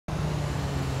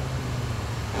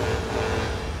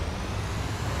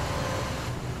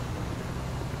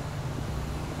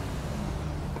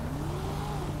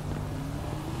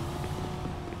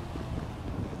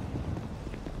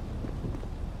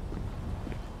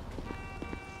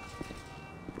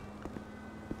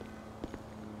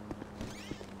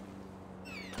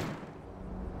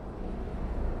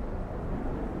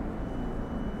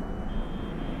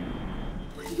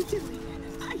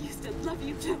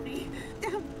Tony,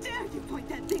 how dare you point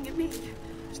that thing at me?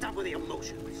 Stop with the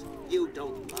emotions. You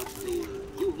don't love me.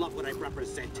 You love what I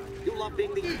represent. You love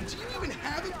being the... Dude, do you even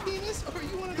have a penis? Or are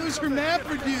you one of those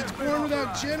hermaphrodites born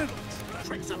without genitals?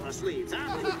 Tricks up our sleeves,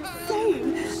 huh?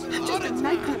 Same. I'm just a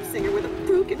nightclub singer with a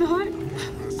broken heart.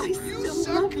 I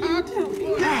still love you,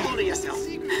 Tony. Hold on yourself.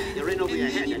 You're in over your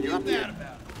head and you're up here.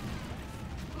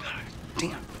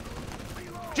 Damn.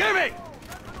 Jimmy!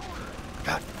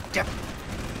 God damn it.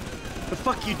 The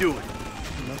fuck you doing?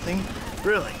 Nothing.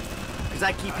 Really? Because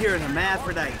I keep hearing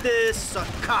hermaphrodite this, suck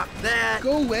cock that.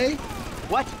 Go away.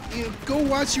 What? You know, go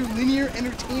watch your linear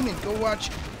entertainment. Go watch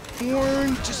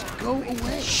porn. Just go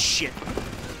away. Shit.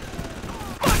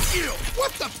 Fuck you!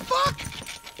 What the fuck?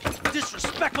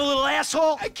 Disrespectful little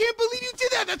asshole! I can't believe you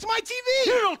did that. That's my TV.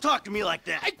 You don't talk to me like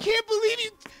that. I can't believe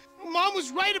you. Mom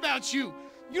was right about you.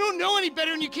 You don't know any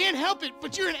better and you can't help it,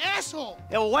 but you're an asshole.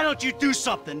 Yeah, well, why don't you do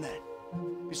something then?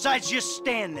 Besides just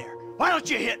stand there. Why don't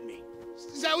you hit me?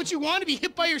 Is that what you want, to be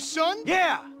hit by your son?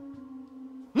 Yeah.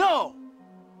 No.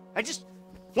 I just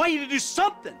want you to do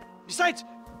something. Besides,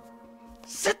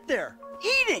 sit there,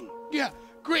 eating. Yeah,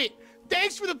 great.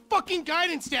 Thanks for the fucking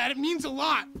guidance, Dad. It means a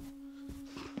lot.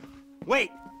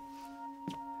 Wait.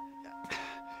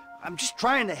 I'm just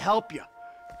trying to help you.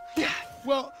 Yeah,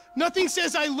 well, nothing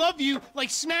says I love you like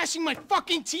smashing my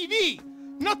fucking TV.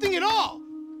 Nothing at all.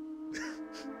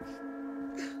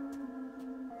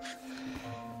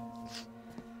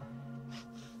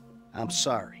 I'm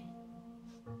sorry.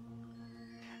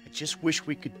 I just wish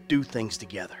we could do things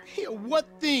together. Yeah, what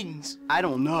things? I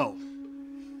don't know.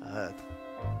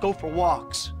 Go for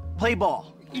walks, play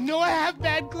ball. You know I have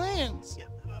bad glands. Yeah,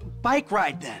 bike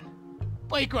ride then.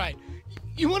 Bike ride?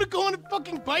 You want to go on a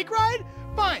fucking bike ride?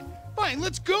 Fine, fine,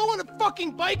 let's go on a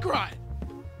fucking bike ride.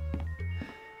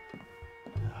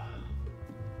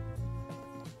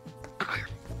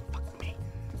 Fuck me.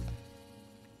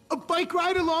 A bike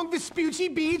ride along Vespucci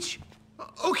Beach?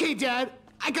 Okay, Dad,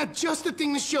 I got just the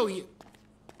thing to show you.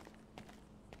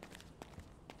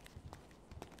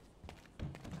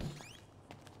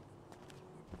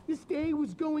 This day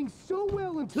was going so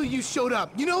well until you showed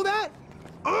up. You know that?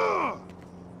 Ugh!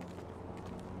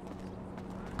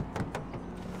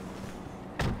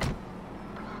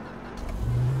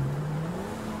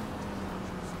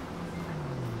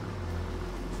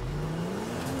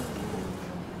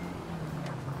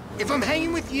 If I'm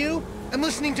hanging with you, I'm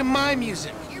listening to my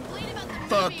music. You're playing about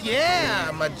the Fuck yeah,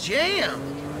 I'm a jam.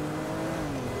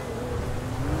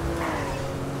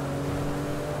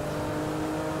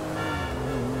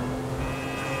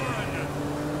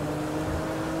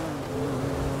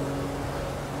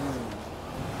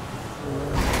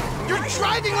 You're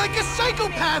driving like a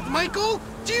psychopath, Michael!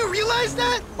 Do you realize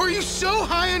that? Or are you so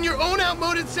high on your own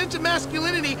outmoded sense of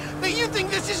masculinity that you think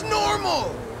this is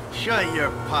normal? Shut your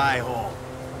pie hole.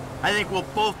 I think we'll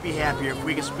both be happier if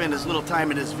we can spend as little time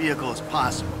in this vehicle as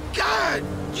possible. God!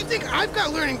 You think I've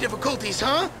got learning difficulties,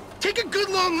 huh? Take a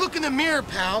good long look in the mirror,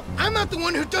 pal. I'm not the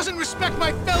one who doesn't respect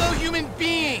my fellow human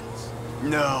beings.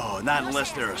 No, not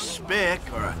unless they're a spick,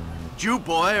 or a Jew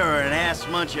boy, or an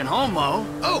ass-munching homo.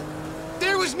 Oh,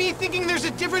 there was me thinking there's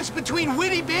a difference between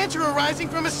witty banter arising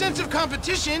from a sense of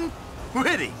competition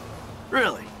Witty?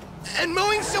 Really? and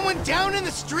mowing someone down in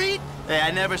the street. Hey,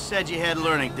 I never said you had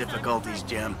learning difficulties,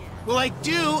 Jim. Well, I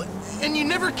do, and you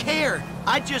never cared.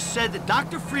 I just said that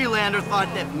Dr. Freelander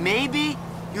thought that maybe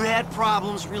you had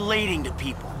problems relating to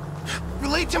people.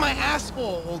 Relate to my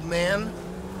asshole, old man.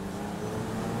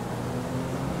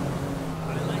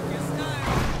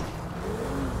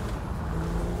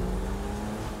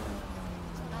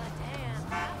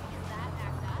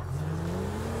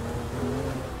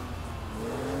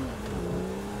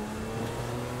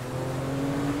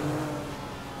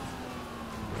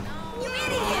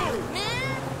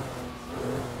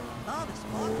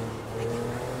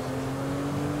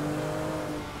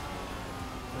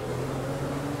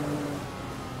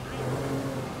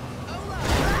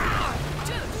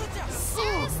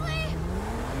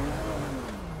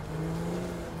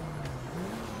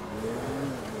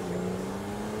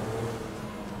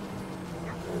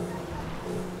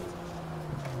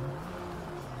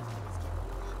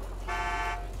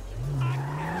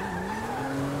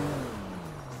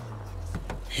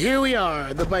 Here we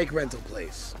are, the bike rental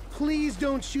place. Please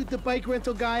don't shoot the bike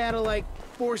rental guy out of, like,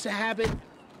 force of habit.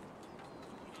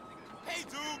 Hey,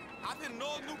 dude, I've been in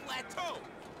all new plateau.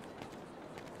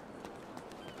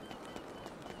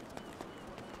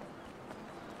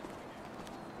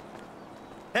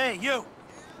 Hey, you!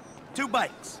 2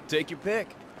 bikes. Take your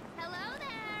pick. Hello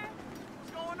there.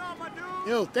 What's going on, my dude?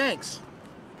 Yo, thanks.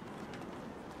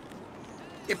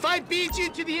 If I beat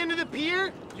you to the end of the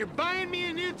pier, You're buying me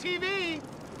a new TV.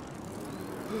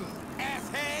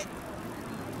 Asshead!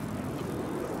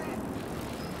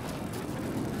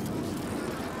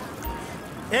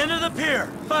 End of the pier,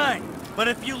 fine. But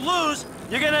if you lose,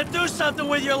 you're gonna do something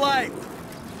with your life.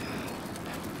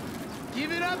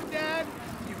 Give it up, Dad.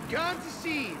 You've gone to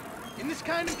sea. In this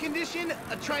kind of condition,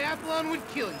 a triathlon would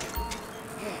kill you.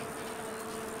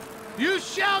 You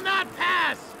shall not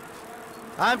pass!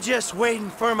 I'm just waiting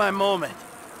for my moment.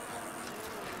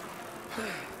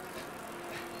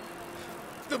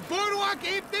 The boardwalk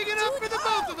ain't big enough for the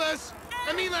both of us.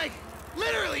 I mean, like,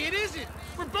 literally, it isn't.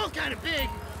 We're both kind of big.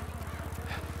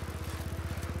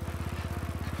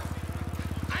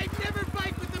 I'd never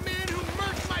fight with the man who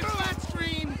murked my flat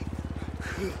screen.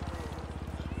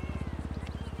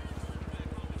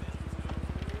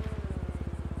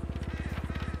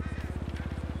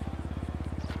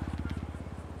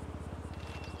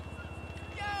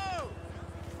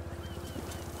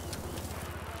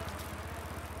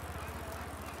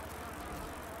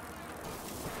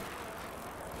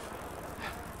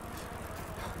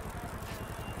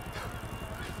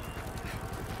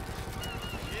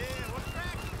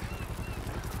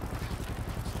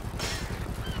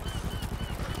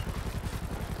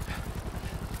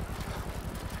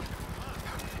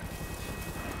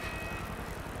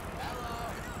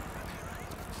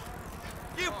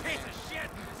 You piece of shit!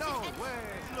 No way!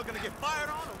 You looking to get fired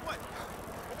on or what?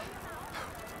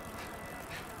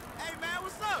 Hey man,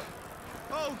 what's up?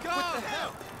 Oh God! What the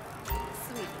hell?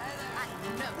 Sweet. I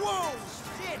know. Whoa,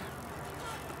 shit!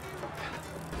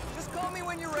 Just call me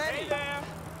when you're ready. Hey there!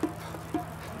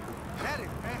 That is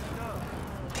messed up.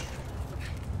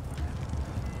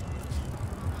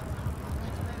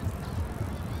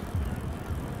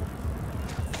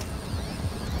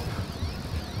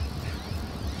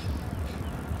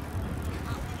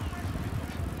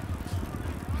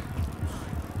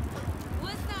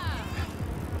 What's up?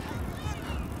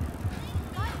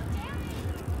 God damn it.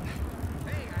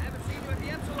 Hey, I haven't seen you at the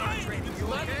Epsilon training. You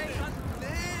okay?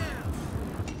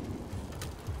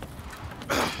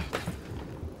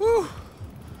 Whew.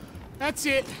 That's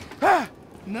it.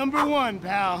 Number one,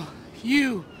 pal.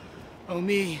 You owe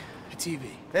me a TV.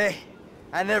 Hey,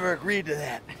 I never agreed to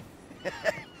that. You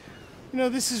know,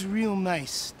 this is real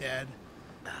nice, Dad.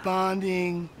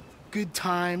 Bonding, good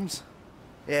times.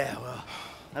 Yeah, well,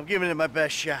 I'm giving it my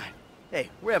best shot. Hey,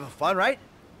 we're having fun, right?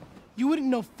 You wouldn't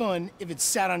know fun if it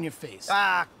sat on your face.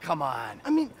 Ah, come on. I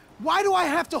mean, why do I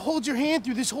have to hold your hand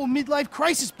through this whole midlife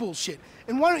crisis bullshit?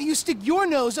 And why don't you stick your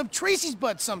nose up Tracy's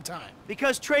butt sometime?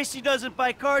 Because Tracy doesn't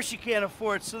buy cars she can't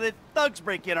afford, so that thugs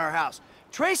break in our house.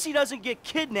 Tracy doesn't get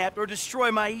kidnapped or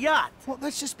destroy my yacht. Well,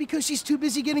 that's just because she's too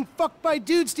busy getting fucked by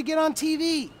dudes to get on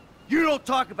TV. You don't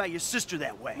talk about your sister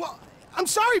that way. Well, I'm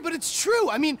sorry, but it's true.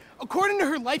 I mean, according to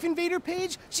her Life Invader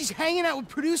page, she's hanging out with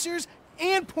producers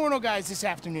and porno guys this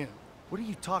afternoon. What are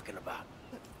you talking about?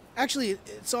 Actually,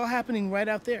 it's all happening right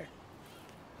out there.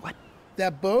 What?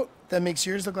 That boat that makes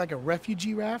yours look like a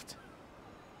refugee raft?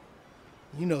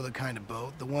 You know the kind of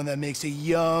boat, the one that makes a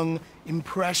young,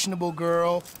 impressionable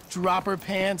girl drop her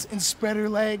pants and spread her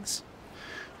legs.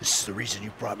 This is the reason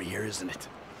you brought me here, isn't it?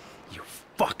 You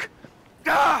fuck.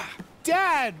 Ah!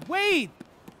 Dad, wait!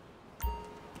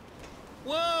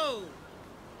 Whoa!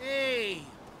 Hey!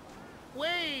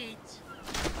 Wait!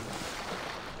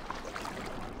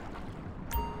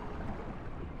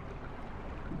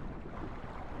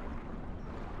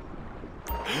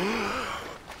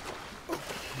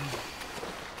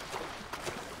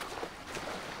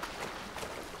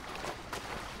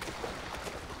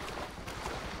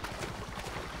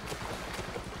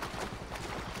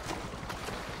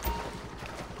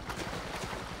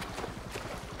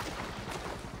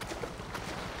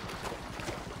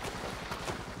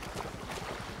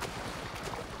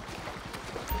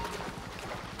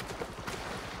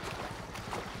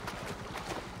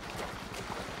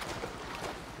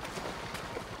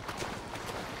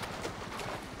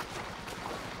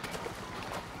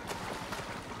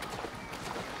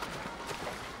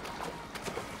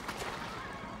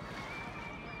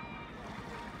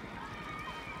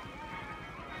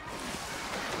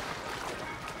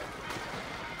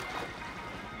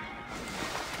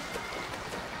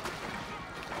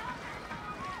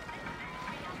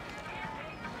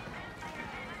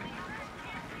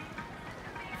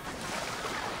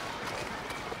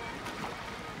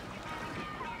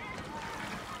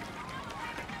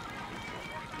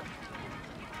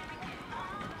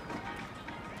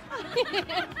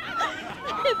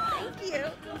 Thank you.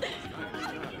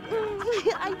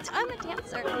 I'm a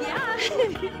dancer. Yeah.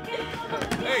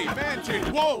 Hey, man, chick.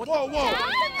 Whoa, whoa, whoa.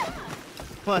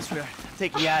 Come on, sweetheart.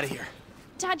 Take me out of here.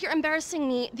 Dad, you're embarrassing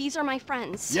me. These are my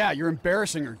friends. Yeah, you're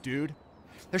embarrassing her, dude.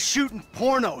 They're shooting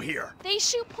porno here. They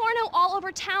shoot porno all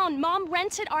over town. Mom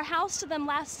rented our house to them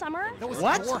last summer. That was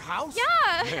What? your house?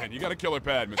 Yeah. Man, you got a killer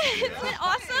pad, Mr. Isn't it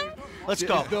awesome? Let's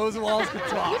go. Those walls can You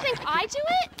talk. think I do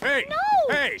it? Hey!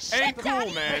 No. Hey! Shit, Ain't cool,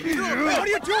 Daddy. man. What are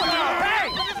you doing?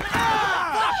 Hey!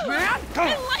 Man,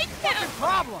 I like him.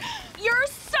 problem. You're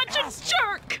such a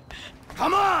jerk.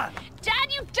 Come on!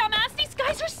 Dad, you dumbass. These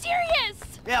guys are serious.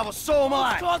 Yeah, well, so am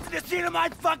I. Close to the scene of my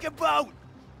fucking boat!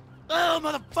 Oh,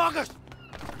 motherfuckers!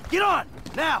 Get on,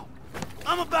 now!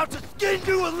 I'm about to skin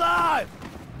you alive!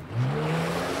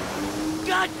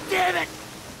 God damn it!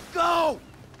 Go!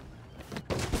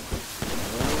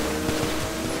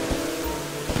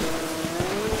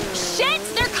 Shit,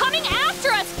 they're coming after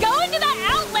us. Go into that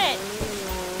outlet.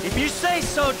 If you say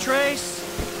so, Trace.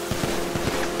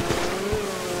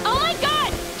 Oh my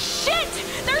God. Shit,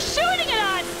 they're shooting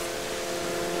at us.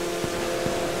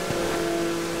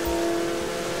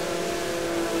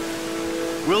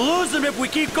 We'll lose them if we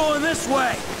keep going this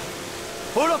way.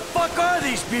 Who the fuck are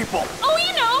these people? Oh,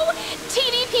 you know,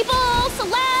 TV people,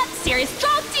 celebs, serious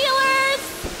drug dealers.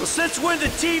 Well, since when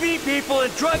did TV people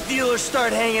and drug dealers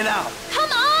start hanging out?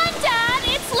 Come on, Dad,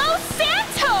 it's Los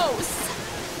Santos.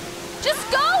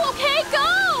 Just go, okay,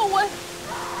 go.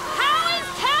 How is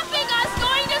tapping us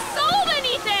going to solve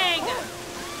anything?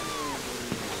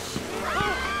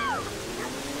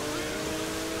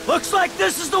 Looks like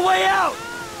this is the way out!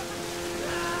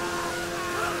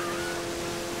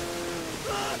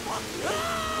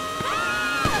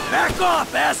 Back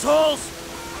off, assholes!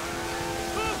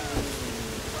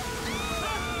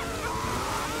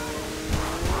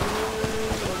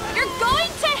 You're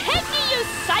going to hit me, you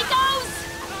psychos!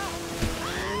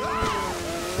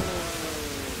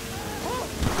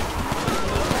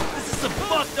 This is some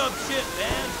fucked up shit,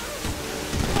 man.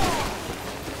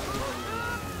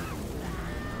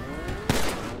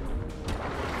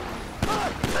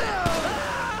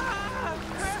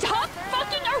 Stop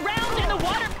fucking around in the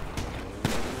water!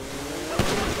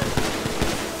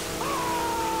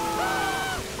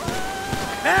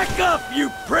 Back up, you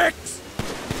pricks!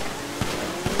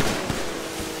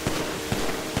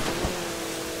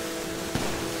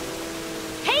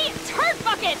 Hey, turd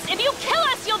buckets! If you kill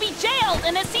us, you'll be jailed,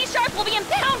 and the sea shark will be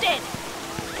impounded!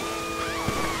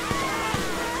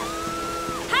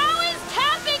 How is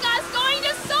tapping us going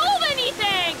to solve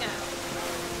anything?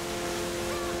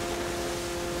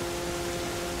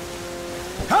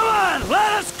 Come on,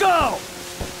 let us go!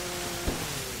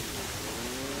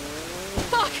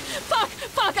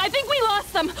 Fuck, I think we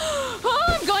lost them. Oh,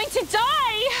 I'm going to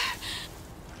die.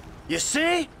 You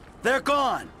see? They're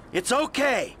gone. It's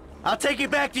okay. I'll take you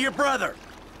back to your brother.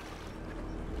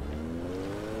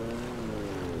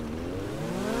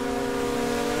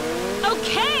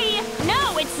 Okay?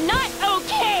 No, it's not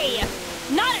okay.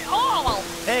 Not at all.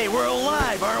 Hey, we're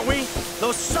alive, aren't we?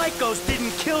 Those psychos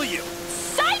didn't kill you.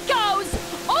 Psychos!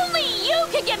 Only you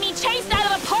could get me chased out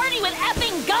of a party with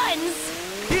effing guns.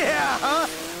 Yeah, huh?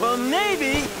 Well,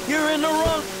 maybe you're in the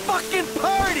wrong fucking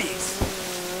parties.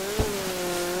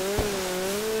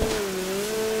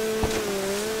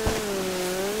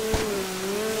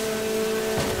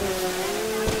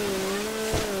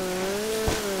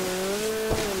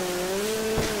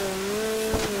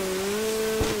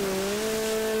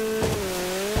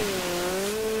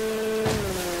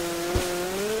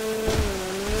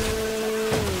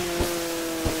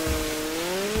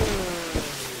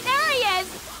 There he is!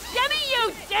 Give me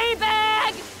you,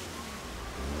 D-bag!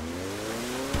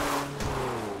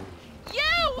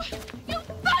 You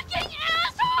fucking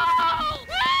asshole!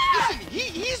 Listen,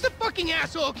 he's the fucking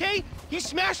asshole, okay? He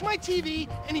smashed my TV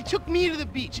and he took me to the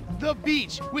beach. The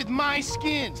beach with my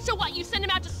skin. So what, you sent him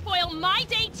out to spoil my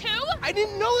day too? I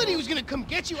didn't know that he was gonna come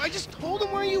get you. I just told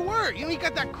him where you were. You know, he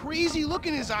got that crazy look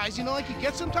in his eyes, you know, like he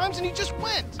gets sometimes, and he just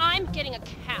went. I'm getting a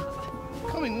cab.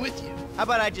 Coming with you. How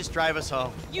about I just drive us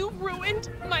home? You ruined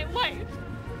my life.